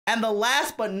And the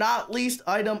last but not least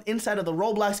item inside of the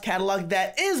Roblox catalog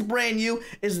that is brand new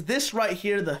is this right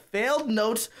here, the failed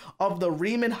notes of the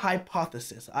Riemann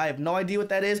hypothesis. I have no idea what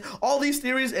that is. All these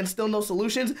theories and still no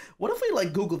solutions. What if we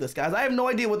like Google this, guys? I have no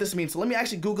idea what this means. So let me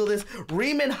actually Google this.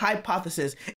 Riemann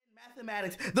hypothesis.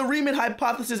 Mathematics, the Riemann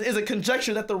hypothesis is a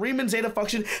conjecture that the Riemann zeta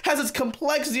function has its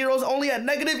complex zeros only at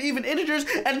negative even integers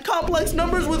and complex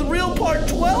numbers with real part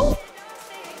 12?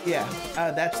 Yeah,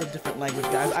 that's a different language,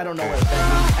 guys. I don't know what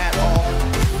that means at all.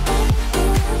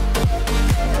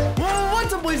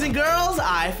 What's up, boys and girls?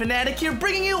 Fanatic here,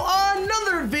 bringing you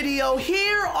another video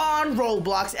here on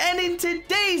Roblox. And in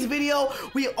today's video,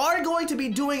 we are going to be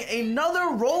doing another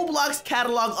Roblox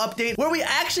catalog update where we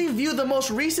actually view the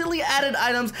most recently added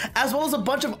items as well as a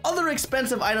bunch of other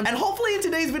expensive items. And hopefully in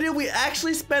today's video, we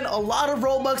actually spend a lot of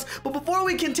Robux. But before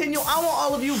we continue, I want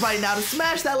all of you right now to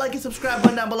smash that like and subscribe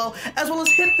button down below, as well as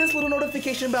hit this little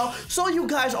notification bell so you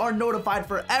guys are notified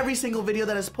for every single video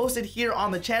that is posted here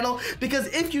on the channel. Because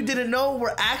if you didn't know,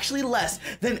 we're actually less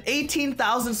than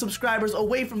 18,000 subscribers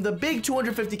away from the big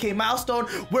 250k milestone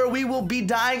where we will be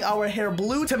dyeing our hair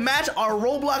blue to match our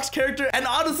Roblox character. And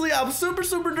honestly, I'm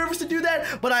super nervous to do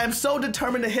that, but I am so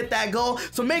determined to hit that goal.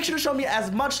 So make sure to show me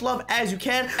as much love as you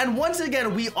can. And once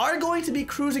again, we are going to be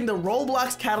cruising the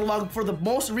Roblox catalog for the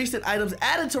most recent items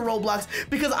added to Roblox,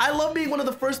 because I love being one of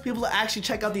the first people to actually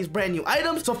check out these brand new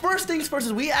items. So first things first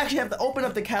is we actually have to open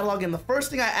up the catalog, and the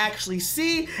first thing I actually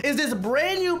see is this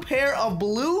brand new pair of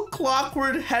Blue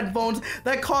Clockwork headphones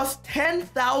that cost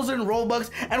 10,000 Robux,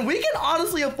 and we can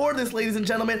honestly afford this, ladies and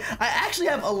gentlemen. I actually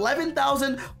have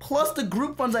 11,000 plus the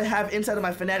group funds I have inside of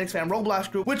my Fanatics Fam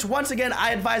Roblox group, which once again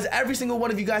I advise every single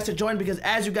one of you guys to join, because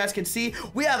as you guys can see,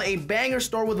 we have a banger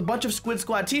store with a bunch of Squid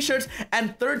Squad t-shirts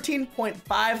and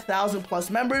 13.5 thousand plus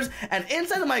members. And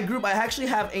inside of my group, I actually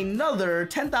have another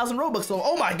 10,000 Robux. So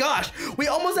oh my gosh, we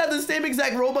almost have the same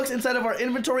exact Robux inside of our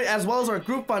inventory as well as our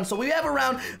group funds. So we have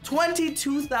around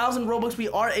 22,000 Robux we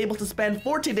are able to spend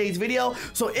for today's video.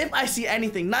 So if I see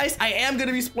anything nice, I am going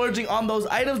to be splurging on those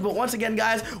items. But once again,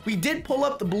 guys, we did pull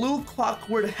up the Blue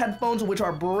Clockwork headphones, which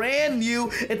are brand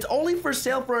new. It's only for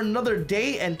sale for another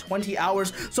day and 20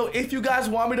 hours. So if you guys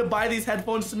want me to buy these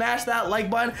headphones, smash that like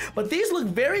button. But these look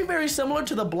very similar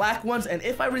to the black ones, and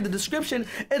if I read the description,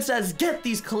 it says get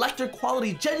these collector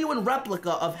quality genuine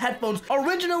replica of headphones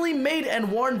originally made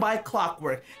and worn by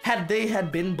Clockwork had they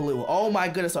had been blue. Oh my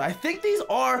goodness. So I think these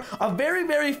are a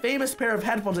very famous pair of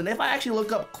headphones, and if I actually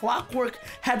look up Clockwork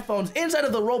headphones inside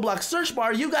of the Roblox search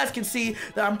bar, you guys can see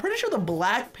that I'm pretty sure the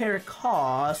black pair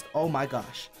cost, oh my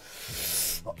gosh,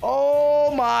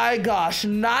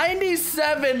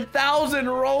 97,000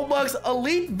 Robux.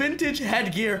 Elite vintage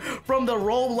headgear from the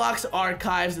Roblox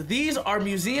archives. These are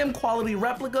museum quality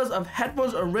replicas of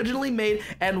headphones originally made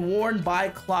and worn by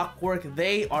Clockwork.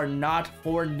 They are not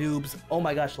for noobs. Oh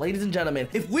my gosh, ladies and gentlemen,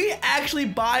 if we actually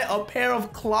buy a pair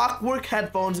of Clockwork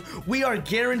headphones, we are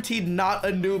guaranteed not a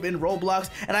noob in Roblox.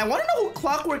 And I want to know who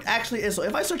Clockwork actually is. So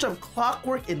if I search up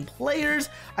Clockwork in players,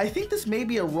 I think this may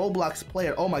be a Roblox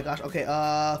player. Oh my gosh. Okay,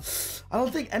 I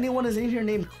don't think anyone is in here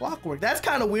named Clockwork. That's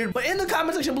kind of weird. But in the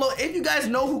comment section below, if you guys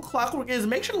know who Clockwork is,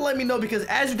 make sure to let me know, because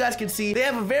as you guys can see, they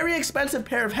have a very expensive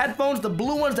pair of headphones, the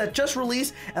blue ones that just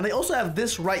released, and they also have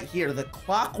this right here, the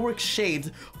Clockwork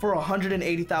shades for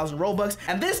 180,000 Robux.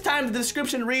 And this time the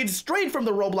description reads, straight from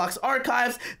the Roblox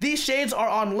archives, these shades are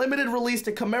on limited release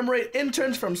to commemorate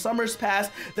interns from summers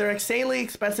past. They're insanely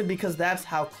expensive because that's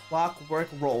how Clockwork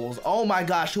rolls. Oh my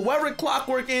gosh, whoever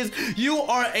Clockwork is, you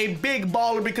are a big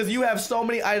baller, because you have so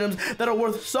many items that are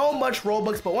worth so much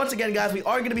Robux. But once again, guys, we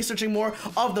are going to be searching more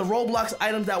of the Roblox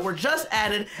items that were just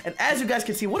added. And as you guys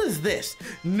can see, what is this?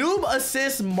 Noob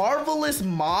Assist Marvelous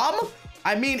Mom?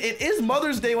 I mean, it is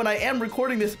Mother's Day when I am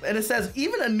recording this, and it says,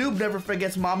 even a noob never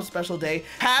forgets Mom's special day.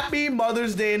 Happy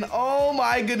Mother's Day. And oh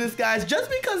my goodness, guys, just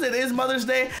because it is Mother's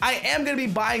Day, I am going to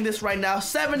be buying this right now.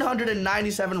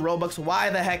 797 Robux.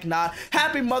 Why the heck not?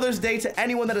 Happy Mother's Day to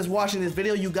anyone that is watching this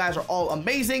video. You guys are all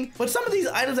amazing. But some of these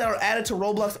items that are added to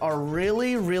Roblox are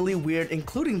really weird,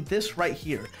 including this right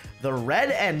here, the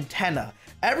red antenna.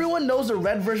 Everyone knows the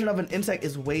red version of an insect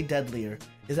is way deadlier.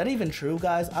 Is that even true,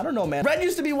 guys? I don't know, man. Red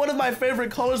used to be one of my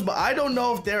favorite colors, but I don't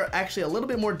know if they're actually a little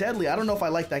bit more deadly. I don't know if I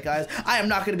like that, guys. I am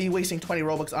not going to be wasting 20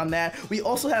 Robux on that. We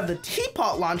also have the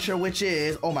teapot launcher, which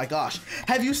is, oh my gosh.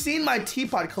 Have you seen my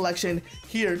teapot collection?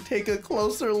 Here, take a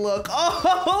closer look.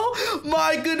 Oh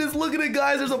my goodness, look at it,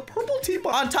 guys. There's a purple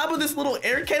teapot on top of this little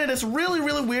air cannon. It's really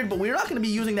weird, but we're not going to be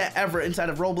using that ever inside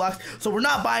of Roblox, so we're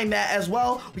not buying that as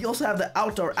well. We also have the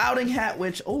outdoor outing hat,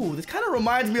 which, oh, this kind of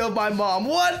reminds me of my mom.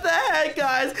 What the heck, guys?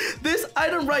 guys, this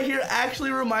item right here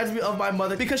actually reminds me of my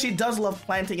mother because she does love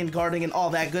planting and gardening and all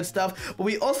that good stuff. But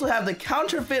we also have the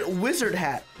counterfeit wizard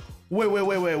hat. Wait,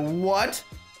 what?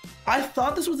 I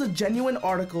thought this was a genuine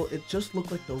article. It just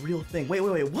looked like the real thing. Wait,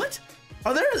 what?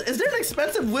 Is there an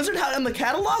expensive wizard hat in the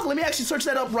catalog? Let me actually search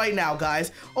that up right now,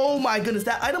 guys. Oh my goodness,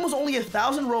 that item was only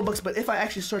 1,000 Robux, but if I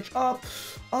actually search up,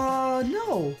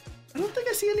 no. I don't think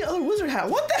I see any other wizard hat.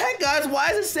 What the heck, guys? Why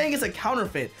is it saying it's a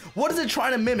counterfeit? What is it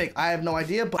trying to mimic? I have no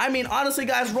idea. But I mean, honestly,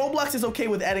 guys, Roblox is okay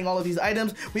with adding all of these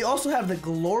items. We also have the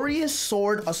glorious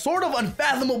sword, a sword of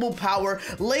unfathomable power,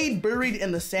 laid buried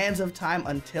in the sands of time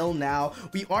until now.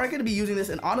 We aren't going to be using this.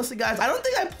 And honestly, guys, I don't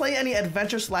think I play any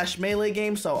adventure / melee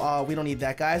games, so we don't need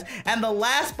that, guys. And the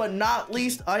last but not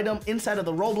least item inside of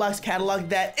the Roblox catalog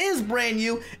that is brand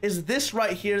new is this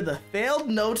right here, the failed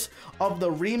notes of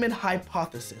the Riemann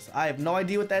hypothesis. I have no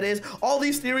idea what that is. All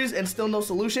these theories and still no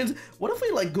solutions. What if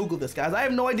we like Google this, guys? I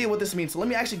have no idea what this means. So let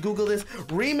me actually Google this.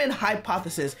 Riemann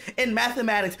hypothesis. In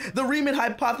mathematics, the Riemann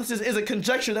hypothesis is a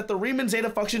conjecture that the Riemann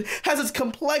zeta function has its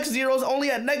complex zeros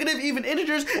only at negative even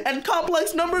integers and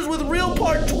complex numbers with real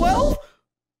part 12.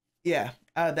 Yeah.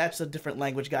 That's a different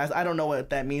language, guys. I don't know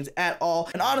what that means at all.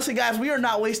 And honestly, guys, we are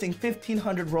not wasting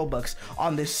 1,500 Robux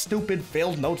on this stupid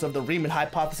failed notes of the Riemann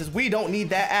hypothesis. We don't need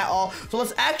that at all. So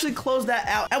let's actually close that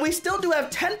out. And we still do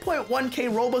have 10.1k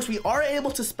Robux we are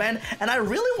able to spend. And I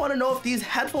really want to know if these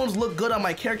headphones look good on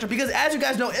my character, because as you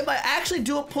guys know, if I actually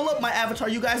do pull up my avatar,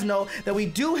 you guys know that we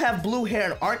do have blue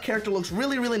hair and our character looks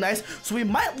really, really nice. So we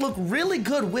might look really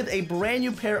good with a brand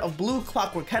new pair of Blue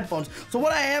Clockwork headphones. So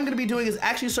what I am going to be doing is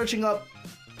actually searching up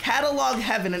Catalog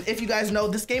Heaven. And if you guys know,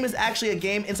 this game is actually a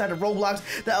game inside of Roblox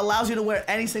that allows you to wear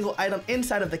any single item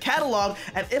inside of the catalog.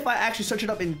 And if I actually search it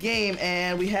up in game,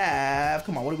 and we have,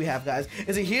 come on, what do we have, guys?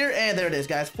 Is it here? And there it is,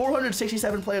 guys.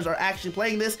 467 players are actually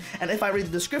playing this. And if I read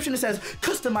the description, it says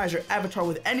customize your avatar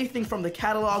with anything from the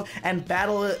catalog and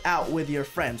battle it out with your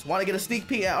friends. Want to get a sneak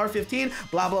peek at R15?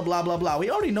 Blah, blah, blah, blah, blah.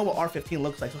 We already know what R15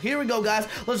 looks like. So here we go, guys.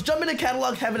 Let's jump into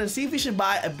Catalog Heaven and see if we should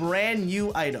buy a brand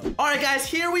new item. All right, guys,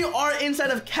 here we are inside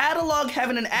of Catalog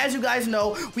Heaven, and as you guys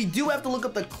know, we do have to look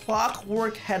up the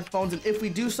Clockwork headphones, and if we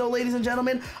do so, ladies and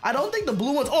gentlemen, I don't think the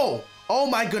blue ones, oh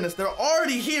my goodness, they're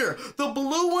already here. The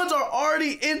blue ones are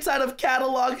already inside of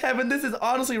Catalog Heaven. This is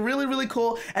honestly really, really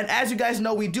cool. And as you guys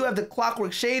know, we do have the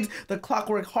Clockwork shades, the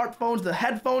Clockwork heartphones, the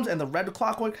headphones, and the red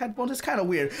Clockwork headphones. It's kind of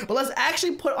weird, but let's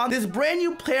actually put on this brand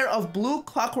new pair of Blue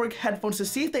Clockwork headphones to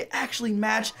see if they actually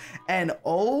match. And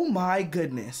oh my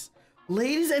goodness,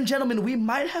 ladies and gentlemen, we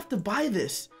might have to buy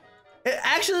this. It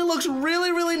actually looks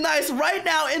really, really nice. Right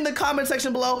now in the comment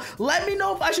section below, let me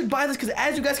know if I should buy this, because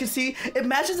as you guys can see, it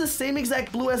matches the same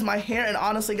exact blue as my hair. And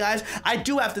honestly, guys, I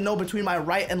do have to know between my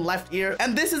right and left ear.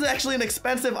 And this is actually an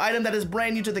expensive item that is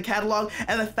brand new to the catalog,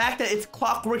 and the fact that it's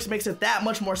Clockworks makes it that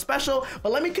much more special.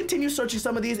 But let me continue searching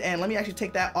some of these, and let me actually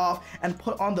take that off and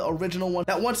put on the original one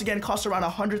that once again costs around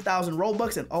 100,000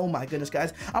 Robux. And oh my goodness,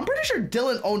 guys, I'm pretty sure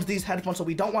Dylan owns these headphones, so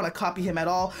we don't want to copy him at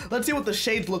all. Let's see what the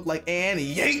shades look like. And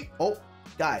yeet. Oh,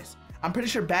 guys, I'm pretty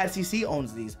sure Bad CC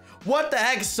owns these. What the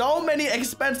heck? So many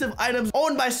expensive items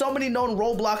owned by so many known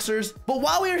Robloxers. But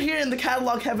while we are here in the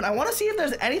Catalog Heaven, I want to see if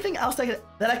there's anything else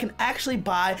that I can actually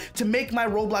buy to make my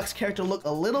Roblox character look a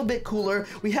little bit cooler.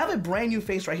 We have a brand new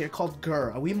face right here called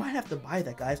Gurr. We might have to buy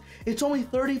that, guys. It's only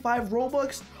 35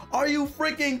 Robux. Are you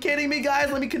freaking kidding me,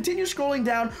 guys? Let me continue scrolling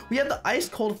down. We have the ice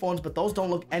cold phones, but those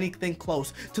don't look anything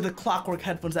close to the Clockwork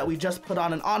headphones that we just put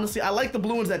on. And honestly, I like the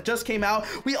blue ones that just came out.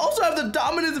 We also have the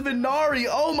Dominus Venari.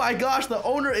 Oh my gosh, the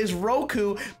owner is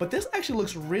Roku, but this actually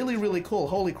looks really, really cool.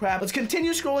 Holy crap. Let's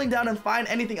continue scrolling down and find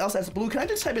anything else that's blue. Can I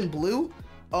just type in blue?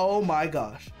 Oh my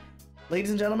gosh.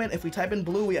 Ladies and gentlemen, if we type in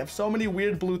blue, we have so many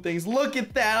weird blue things. Look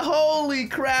at that. Holy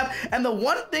crap. And the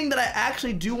one thing that I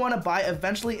actually do want to buy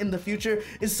eventually in the future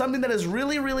is something that is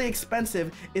really, really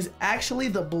expensive, is actually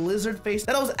the Blizzard face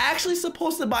that I was actually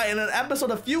supposed to buy in an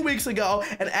episode a few weeks ago.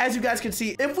 And as you guys can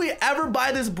see, if we ever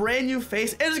buy this brand new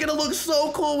face, it is going to look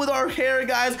so cool with our hair,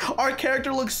 guys. Our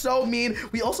character looks so mean.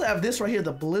 We also have this right here,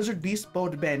 the Blizzard Beast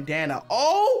Mode bandana.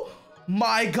 Oh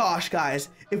my gosh, guys,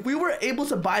 if we were able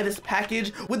to buy this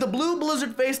package with the blue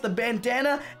Blizzard face, the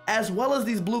bandana, as well as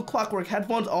these Blue Clockwork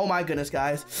headphones, oh my goodness,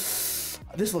 guys,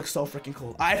 this looks so freaking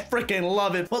cool. I freaking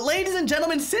love it. But ladies and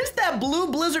gentlemen, since that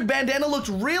blue Blizzard bandana looks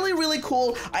really, really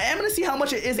cool, I am going to see how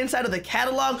much it is inside of the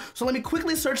catalog. So let me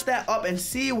quickly search that up and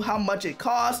see how much it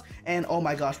costs. And oh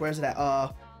my gosh, where is it at?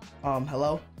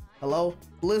 Hello?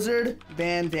 Blizzard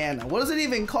bandana. What is it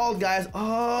even called, guys?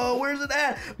 Oh, where's it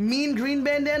at? Mean green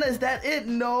bandana, is that it?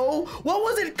 No. What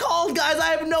was it called, guys?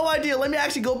 I have no idea. Let me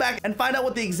actually go back and find out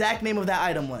what the exact name of that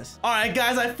item was. All right,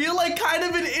 guys, I feel like kind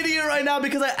of an idiot right now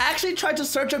because I actually tried to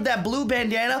search up that blue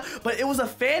bandana, but it was a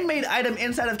fan-made item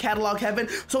inside of Catalog Heaven,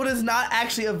 so it is not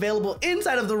actually available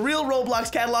inside of the real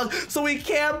Roblox catalog, so we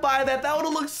can't buy that. That would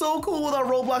have looked so cool with our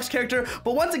Roblox character.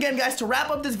 But once again, guys, to wrap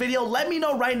up this video, let me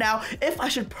know right now if I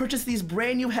should purchase these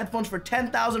brand new headphones for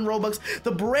 10,000 Robux,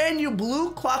 the brand new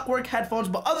Blue Clockwork Headphones.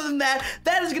 But other than that,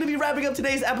 that is going to be wrapping up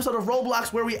today's episode of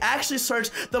Roblox, where we actually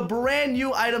searched the brand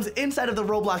new items inside of the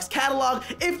Roblox catalog.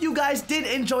 If you guys did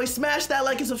enjoy, smash that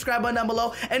like and subscribe button down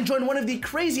below and join one of the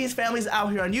craziest families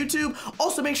out here on YouTube.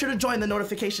 Also, make sure to join the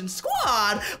notification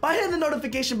squad by hitting the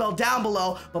notification bell down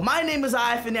below. But my name is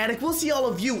iFanatic. We'll see all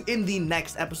of you in the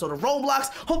next episode of Roblox.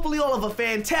 Hopefully, all have a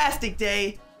fantastic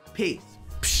day. Peace.